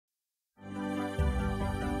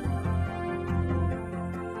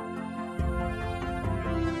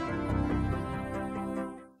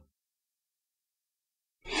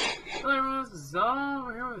what's up?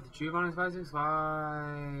 We're here with Gio and I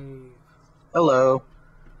 565. Hello.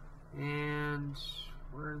 And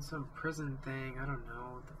we're in some prison thing. I don't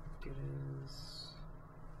know what the fuck it is.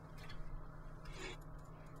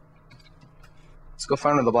 Let's go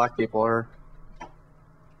find where the black people are.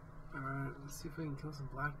 Alright, let's see if we can kill some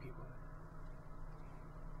black people.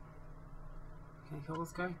 Can I kill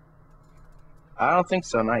this guy? I don't think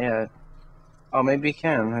so, not yet. Oh, maybe you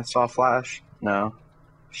can. I saw a flash. No.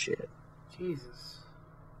 Shit. Jesus.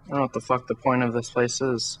 I don't know what the fuck the point of this place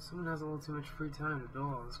is. Someone has a little too much free time to build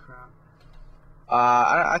all this crap.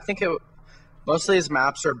 I think most of these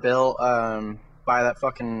maps are built by that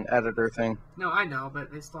fucking editor thing. No, I know,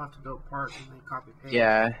 but they still have to build parts and they copy paste.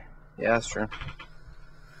 Yeah, that's true.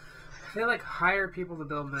 They like hire people to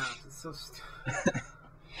build maps. It's so stupid.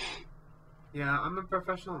 Yeah, I'm a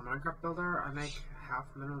professional Minecraft builder. I make half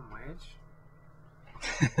minimum wage.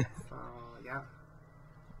 So, yeah.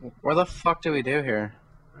 What the fuck do we do here?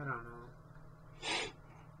 I don't know.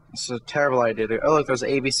 This is a terrible idea. Oh, look, there's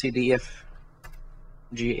A, B, C, D, F,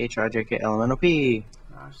 G, H, I, J, K, L, M, N, O, P.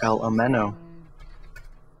 L, M, N, O.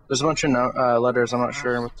 There's a bunch of letters. I'm not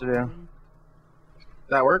sure what to do. Did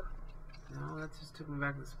that work? No, that just took me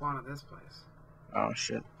back to the spawn of this place. Oh,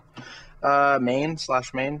 shit. Main.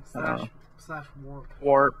 Slash warp.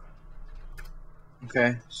 Warp.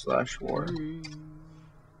 Okay, slash warp.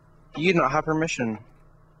 You do not have permission.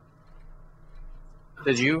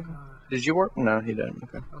 Did you? God. Did you warp? No, he didn't.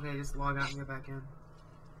 Okay. Okay, just log out and get back in.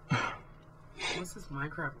 What's this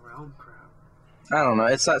Minecraft realm crap? I don't know.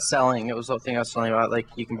 It's not selling. It was the thing I was telling you about. Like,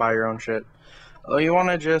 you can buy your own shit. Oh, you want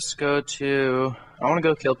to just go to... I want to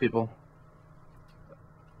go kill people.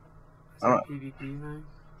 Is that a PvP thing?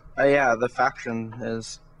 Yeah, the faction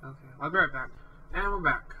is... Okay, I'll be right back. And we're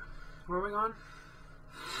back. Where are we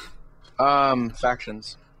going?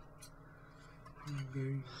 Factions.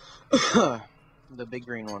 Okay. The big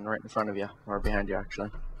green one right in front of you. Or behind you, actually.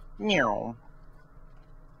 Meow.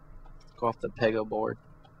 Go off the Pego board.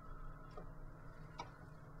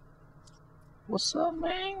 What's up,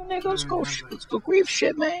 man? Nigga, let's go grief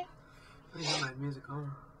shit, man. I got my music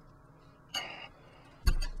on.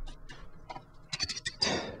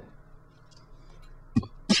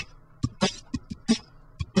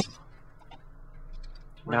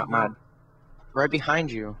 Not mad. Right behind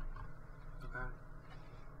you. Okay.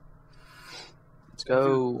 Let's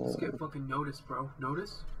go. Let's get fucking notice, bro.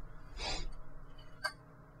 Notice?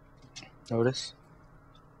 Notice.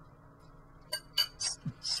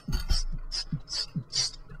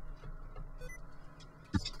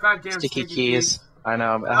 Goddamn sticky keys. I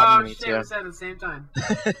know. It happened to me shit, too. we said at the same time.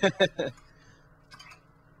 It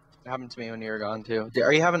happened to me when you were gone too.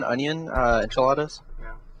 Are you having onion enchiladas?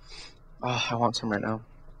 Yeah. Oh, I want some right now.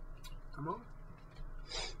 Come on.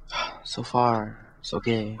 So far, so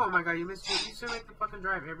gay. Oh my god, you missed it. You still make the fucking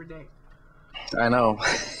drive every day. I know.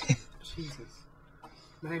 Jesus.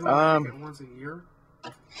 Now you want to make it once a year?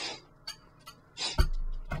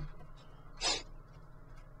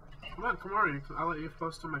 Come on. I'll let you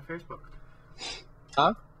post on my Facebook.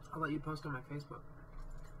 Huh? I'll let you post on my Facebook.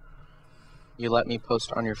 You let me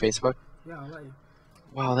post on your Facebook? Yeah, I'll let you.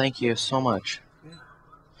 Wow, thank you so much. Yeah.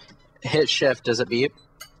 Hit shift. Does it beep?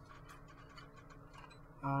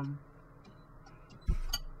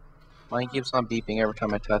 Mine keeps on beeping every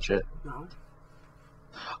time I touch it. No.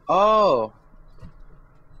 Oh!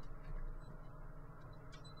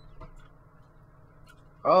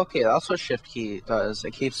 Okay, that's what shift key does.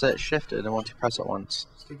 It keeps it shifted and once you press it once.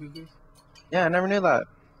 Sticky keys? Yeah, I never knew that.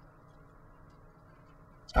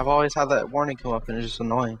 I've always had that warning come up and it's just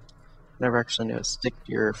annoying. Never actually knew it stick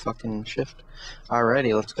to your fucking shift.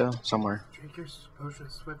 Alrighty, let's go somewhere. Drink your potion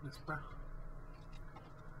of swiftness, bro.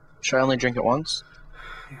 Should I only drink it once?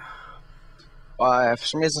 Yeah. For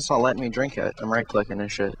some reason it's not letting me drink it. I'm right clicking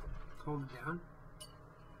and shit. Hold it down.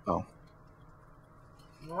 Oh.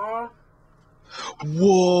 Whoa.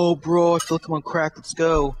 Whoa, bro, I feel like I'm on crack. Let's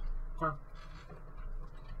go. Okay.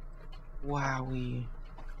 Wowie.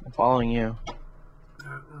 I'm following you.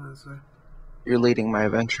 Alright, let's see. You're leading my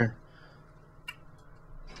adventure.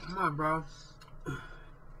 Come on, bro. You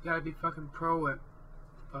gotta be fucking pro at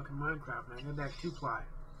fucking Minecraft, man. Get that 2-ply.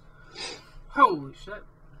 Holy shit.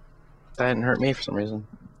 That didn't hurt me for some reason.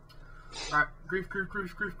 Alright, grief.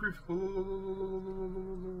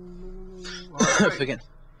 Again.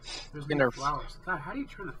 There's no flowers. God, how do you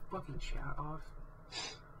turn the fucking chat off?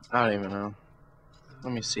 I don't even know.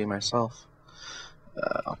 Let me see myself.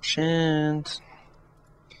 Options.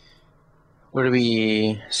 What are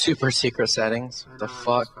we? Super secret settings? What the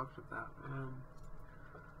fuck? With that.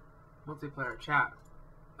 Multiplayer chat.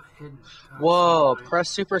 Hidden. God, Whoa, so press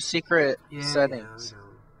super secret settings. Yeah,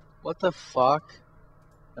 What the fuck?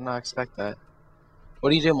 Did not expect that. What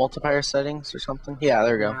do you do? Multiplier settings or something? Yeah,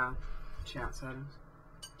 there we go. Yeah, chat settings.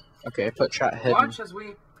 Okay, put chat hidden. Watch as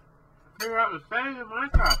we figure out the settings in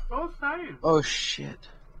Minecraft. Both settings. Oh shit.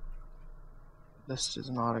 This is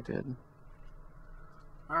not a good.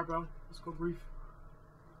 Alright, bro. Let's go brief.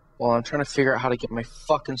 Well, I'm trying to figure out how to get my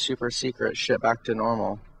fucking super secret shit back to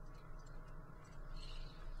normal.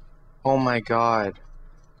 Oh my god.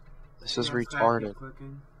 This is retarded.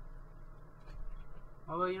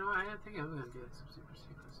 Although, you know what? I didn't think I was going to do some super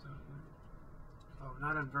secret stuff. Oh,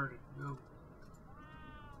 not inverted. No.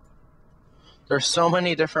 There's so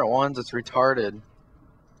many different ones, it's retarded.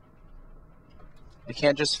 I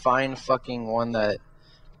can't just find fucking one that...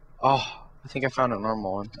 Oh, I think I found a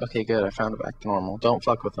normal one. Okay, good. I found it back to normal. Don't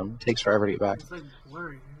fuck with them. It takes forever to get back. It's like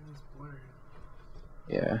blurry. It's blurry.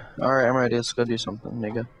 Yeah. Alright, I'm ready. Let's go do something,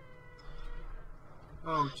 nigga.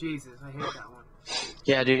 Oh, Jesus. I hate that one.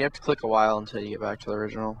 Yeah, dude, you have to click a while until you get back to the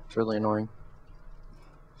original. It's really annoying.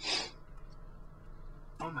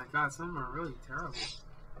 Oh my god, some of them are really terrible.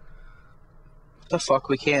 What the fuck?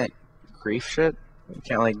 We can't grief shit? We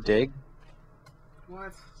can't, like, dig?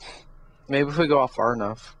 What? Maybe if we go off far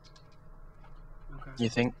enough. Okay. You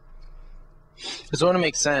think? Because it wouldn't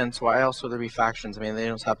make sense. Why else would there be factions? I mean, they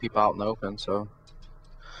don't have people out in the open, so...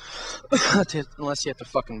 Unless you have to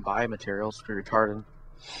fucking buy materials to be retarded.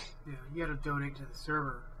 Yeah, you gotta donate to the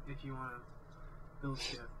server if you wanna build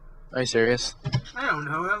shit. Are you serious? I don't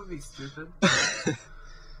know, that would be stupid.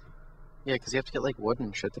 Yeah, because you have to get, like, wood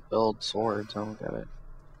and shit to build swords. I don't get it.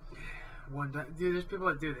 Dude, there's people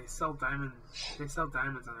that do. They sell diamonds. They sell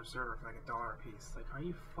diamonds on their server for like $1 a piece. Like, are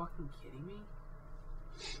you fucking kidding me?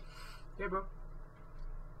 Yeah, bro.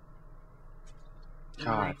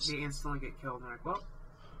 God. They instantly get killed. And they're like, well,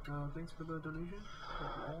 thanks for the donation.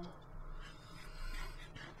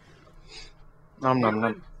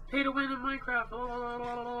 Nom. Pay to win in Minecraft.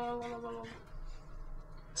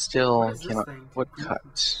 Still cannot.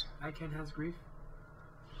 Woodcut. Icon has grief.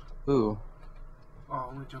 Ooh. Oh,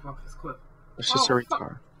 I'm gonna jump off this cliff. It's just a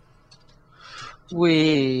retard.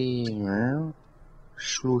 Wee.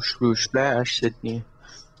 Swoosh, swoosh, splash, Sydney.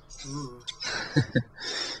 Ooh.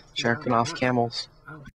 Jerking off camels.